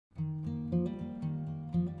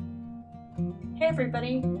Hey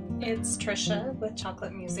everybody, it's Trisha with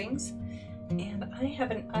Chocolate Musings, and I have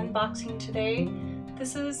an unboxing today.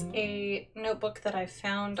 This is a notebook that I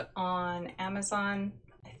found on Amazon.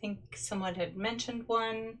 I think someone had mentioned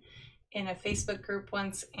one in a Facebook group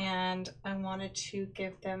once, and I wanted to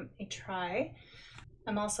give them a try.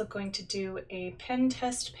 I'm also going to do a pen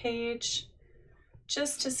test page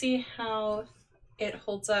just to see how it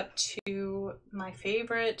holds up to my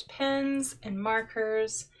favorite pens and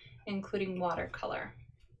markers, including watercolor.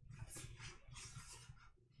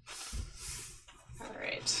 All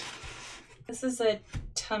right, this is a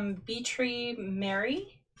Tumbitri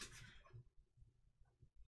Meri.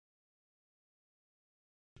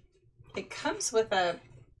 It comes with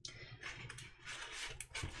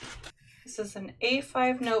this is an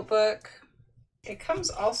A5 notebook. It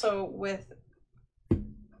comes also with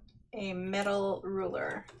a metal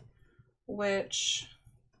ruler, which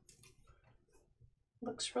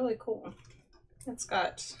looks really cool. It's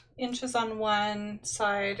got inches on one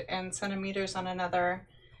side and centimeters on another,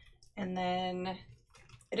 and then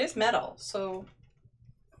it is metal, so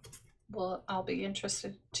I'll be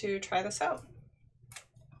interested to try this out.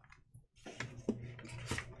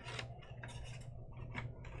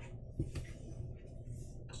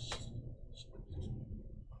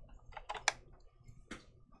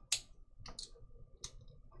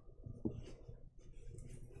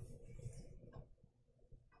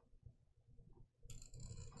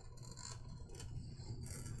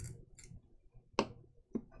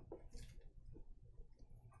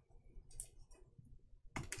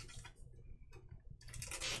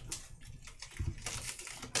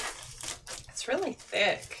 It's really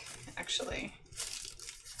thick, actually.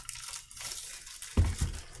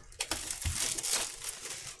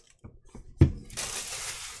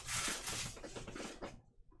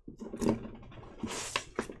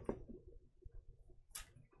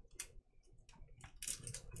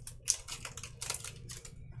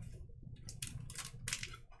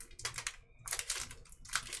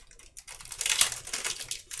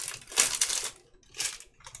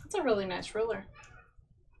 It's a really nice ruler.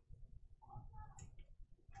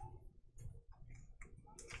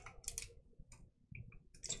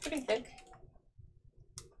 Pretty thick.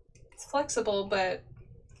 It's flexible, but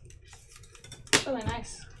it's really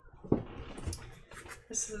nice.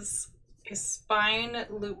 This is a spine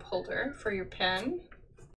loop holder for your pen.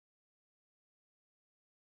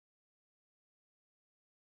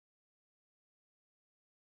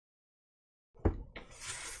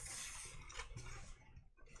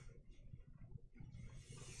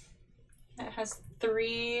 It has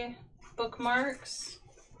 3 bookmarks.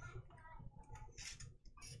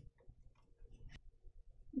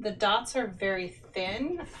 The dots are very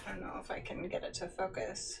thin. I don't know if I can get it to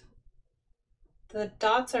focus. The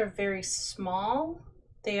dots are very small.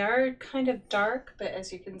 They are kind of dark, but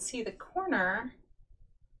as you can see, the corner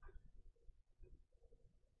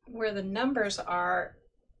where the numbers are,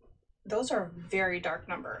 those are very dark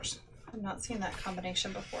numbers. I've not seen that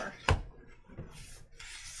combination before.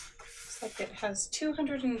 Looks like it has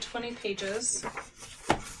 220 pages.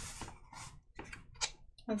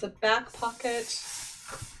 There's a back pocket.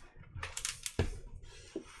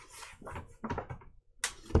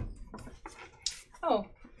 Oh,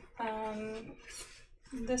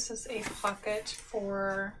 this is a pocket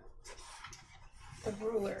for the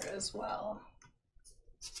ruler as well.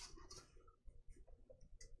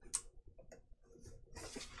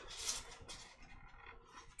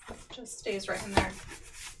 Just stays right in there.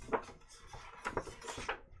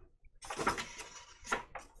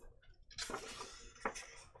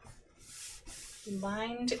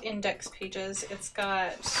 Lined index pages. It's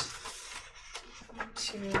got 1,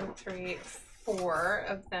 2, 3, 4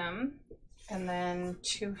 of them, and then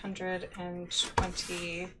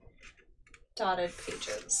 220 dotted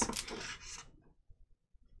pages.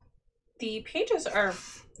 The pages are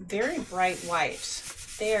very bright white.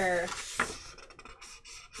 They're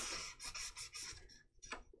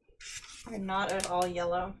not at all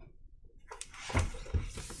yellow.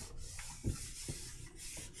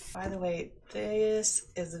 By the way, this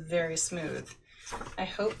is very smooth. I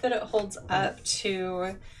hope that it holds up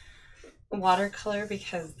to watercolor,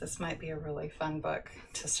 because this might be a really fun book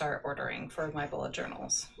to start ordering for my bullet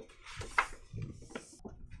journals.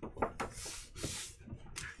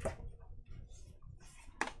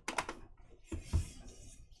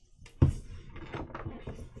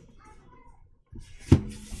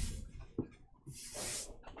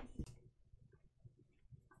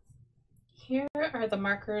 Here are the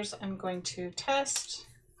markers I'm going to test,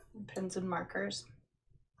 pens and markers.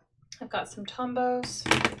 I've got some Tombows,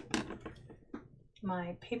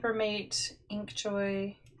 my Papermate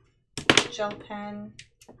Inkjoy gel pen,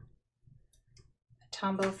 a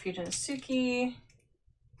Tombow Fudenosuke,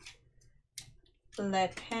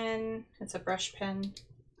 lead pen, it's a brush pen,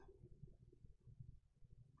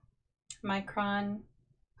 Micron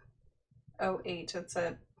 08, it's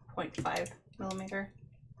a 0.5 millimeter,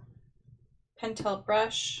 Pentel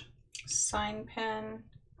brush, sign pen,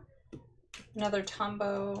 another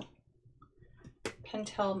Tombow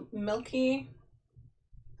Pentel Milky,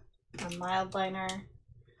 a mild liner,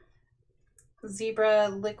 Zebra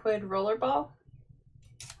liquid rollerball,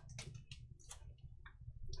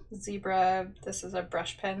 Zebra, this is a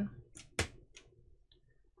brush pen.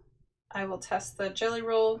 I will test the jelly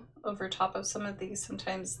roll over top of some of these.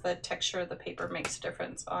 Sometimes the texture of the paper makes a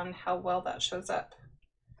difference on how well that shows up.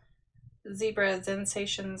 Zebra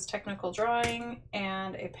Sensations technical drawing,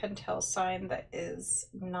 and a Pentel sign that is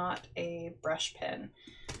not a brush pen.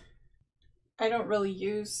 I don't really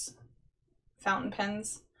use fountain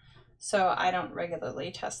pens, so I don't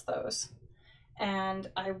regularly test those. And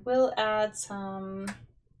I will add some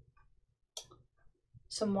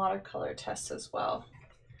watercolor tests as well.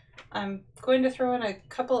 I'm going to throw in a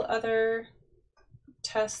couple other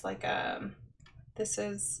tests, like this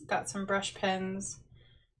is got some brush pens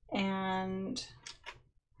and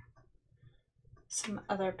some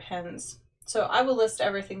other pens. So I will list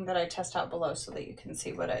everything that I test out below so that you can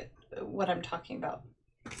see what I'm talking about.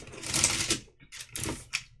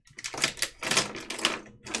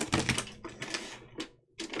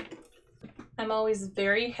 I'm always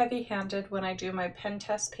very heavy-handed when I do my pen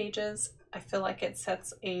test pages. I feel like it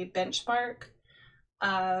sets a benchmark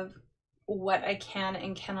of what I can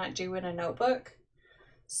and cannot do in a notebook.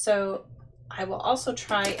 So I will also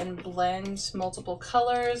try and blend multiple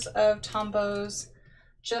colors of Tombows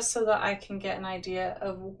just so that I can get an idea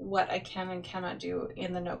of what I can and cannot do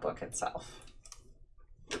in the notebook itself.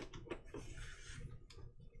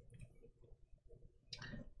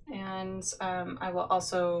 And I will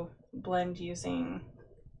also blend using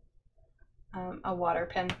a water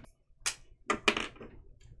pen.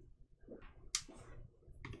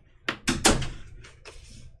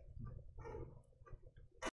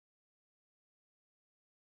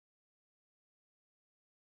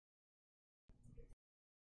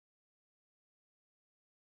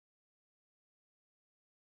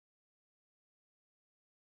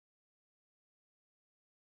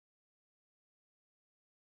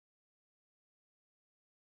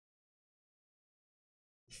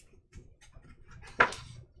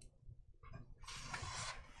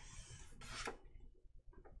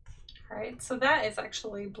 All right, so that is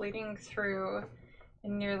actually bleeding through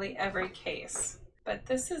in nearly every case, but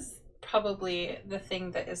this is probably the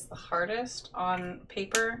thing that is the hardest on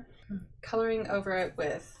paper. Coloring over it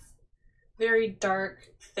with very dark,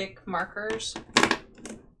 thick markers,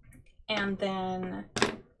 and then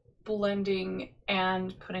blending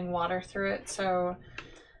and putting water through it. So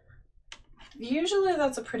usually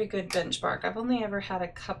that's a pretty good benchmark. I've only ever had a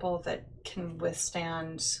couple that can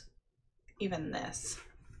withstand even this.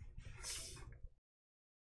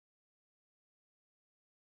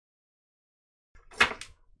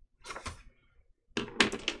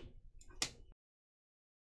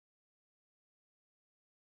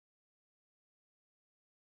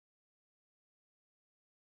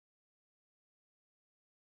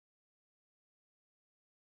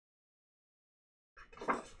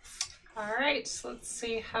 All right, so let's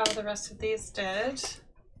see how the rest of these did.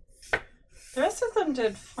 The rest of them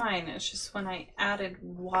did fine. It's just when I added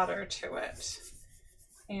water to it.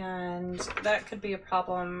 And that could be a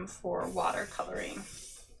problem for watercoloring.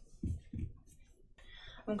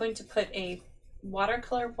 I'm going to put a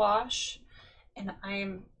watercolor wash, and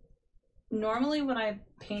I'm normally when I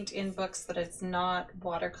paint in books that it's not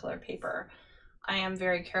watercolor paper, I am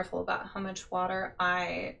very careful about how much water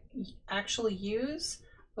I actually use.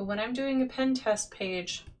 But when I'm doing a pen test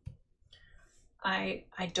page, I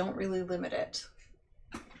don't really limit it.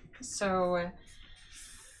 So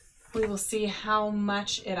we will see how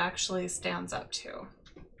much it actually stands up to.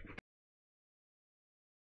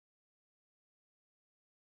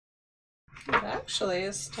 It actually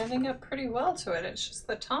is standing up pretty well to it. It's just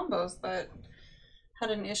the Tombows that had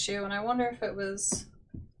an issue, and I wonder if it was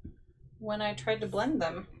when I tried to blend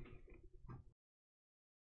them.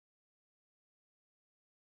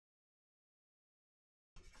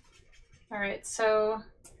 All right, so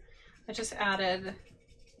I just added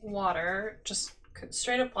water, just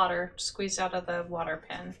straight up water squeezed out of the water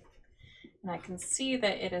pen. And I can see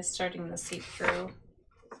that it is starting to seep through.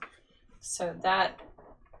 So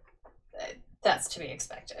that's to be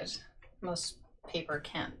expected. Most paper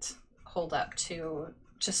can't hold up to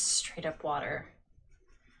just straight up water.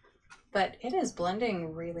 but it is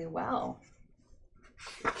blending really well.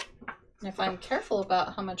 And if I'm careful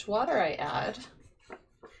about how much water I add,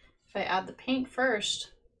 if I add the paint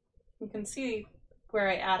first, you can see where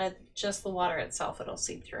I added just the water itself, it'll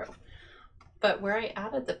seep through. But where I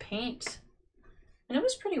added the paint, and it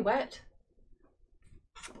was pretty wet,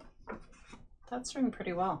 that's doing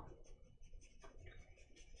pretty well.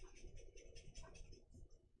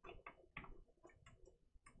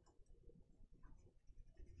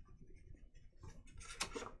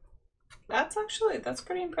 That's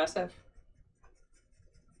pretty impressive.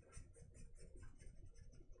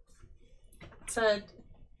 It's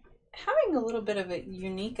having a little bit of a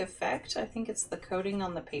unique effect. I think it's the coating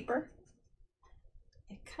on the paper.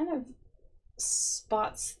 It kind of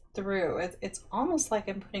spots through. It's almost like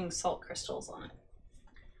I'm putting salt crystals on it,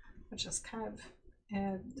 which is kind of,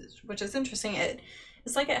 which is interesting.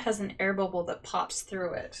 It's like it has an air bubble that pops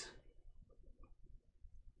through it.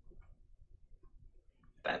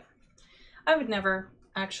 But I would never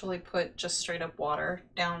actually put just straight up water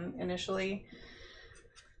down initially,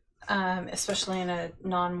 especially in a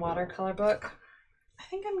non-watercolor book. I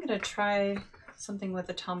think I'm gonna try something with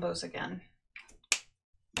the Tombows again.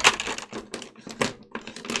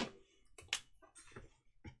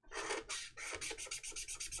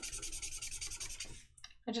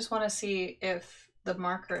 I just want to see if the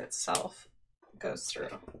marker itself goes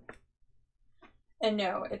through. And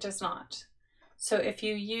no, it does not. So if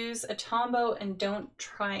you use a Tombow and don't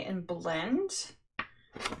try and blend,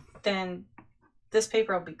 then this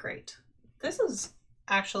paper will be great. This is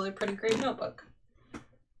actually a pretty great notebook.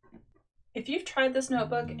 If you've tried this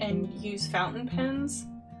notebook and use fountain pens,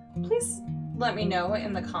 please let me know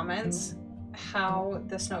in the comments how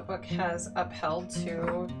this notebook has upheld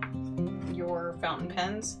to your fountain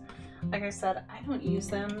pens. Like I said, I don't use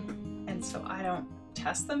them, and so I don't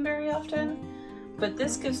test them very often. But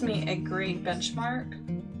this gives me a great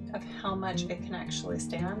benchmark of how much it can actually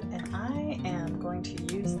stand, and I am going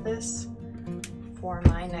to use this for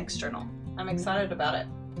my next journal. I'm excited about it.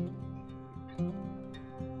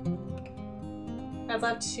 I'd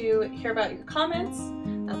love to hear about your comments.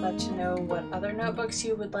 I'd love to know what other notebooks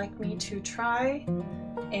you would like me to try,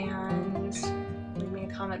 and leave me a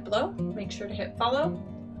comment below. Make sure to hit follow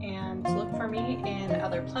and look for me in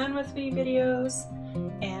other Plan With Me videos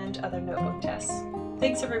and other notebook tests.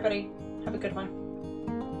 Thanks everybody. Have a good one.